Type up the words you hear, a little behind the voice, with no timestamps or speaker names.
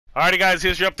Alrighty guys,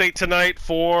 here's your update tonight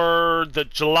for the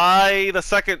July the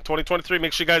 2nd, 2023.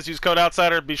 Make sure you guys use code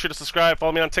OUTSIDER. Be sure to subscribe,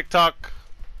 follow me on TikTok.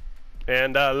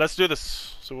 And let's do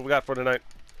this. See what we got for tonight.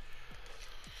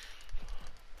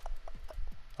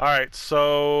 Alright,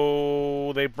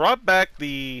 so they brought back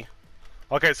the...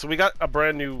 Okay, so we got a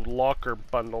brand new locker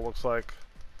bundle, looks like.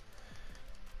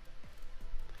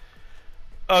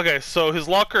 Okay, so his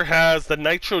locker has the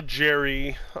Nitro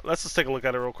Jerry. Let's just take a look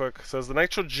at it real quick. It says the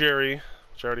Nitro Jerry,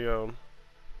 which I already own.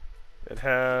 It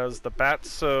has the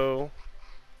Batso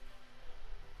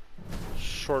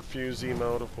short fuse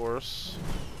emote, of course.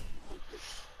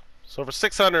 So for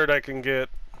 600 I can get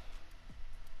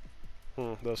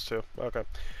those two. Okay.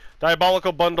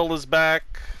 Diabolical bundle is back.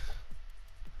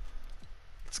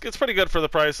 It's pretty good for the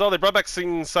price. Oh, they brought back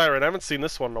Singing Siren. I haven't seen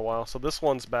this one in a while, so this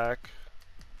one's back.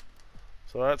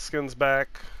 So that skin's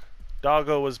back.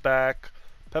 Doggo is back.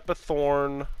 Peppa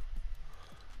Thorn.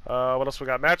 What else we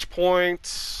got? Match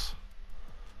Point.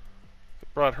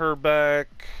 Brought her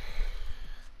back.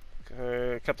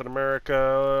 Captain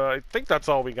America. I think that's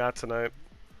all we got tonight.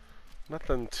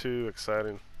 Nothing too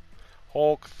exciting.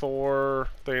 Hulk, Thor,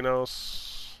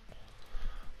 Thanos.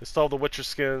 They still have the Witcher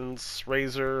skins.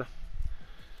 Razor.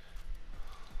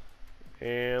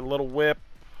 And Little Whip.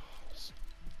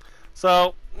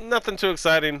 So, nothing too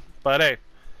exciting, but hey.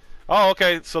 Oh,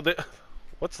 okay, so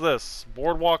what's this?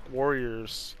 Boardwalk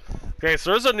Warriors. Okay, so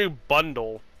there's a new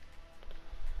bundle.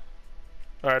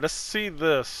 Alright, let's see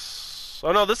this.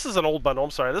 Oh no, this is an old bundle, I'm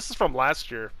sorry. This is from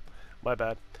last year. My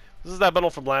bad. This is that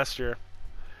bundle from last year.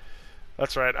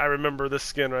 That's right, I remember this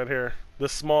skin right here. The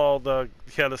small, the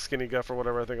skinny guff or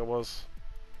whatever I think it was.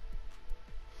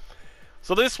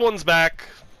 So this one's back.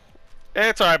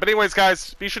 It's alright, but anyways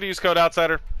guys, be sure to use code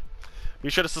OUTSIDER. Be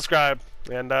sure to subscribe,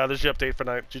 and there's your update for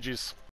tonight. GG's.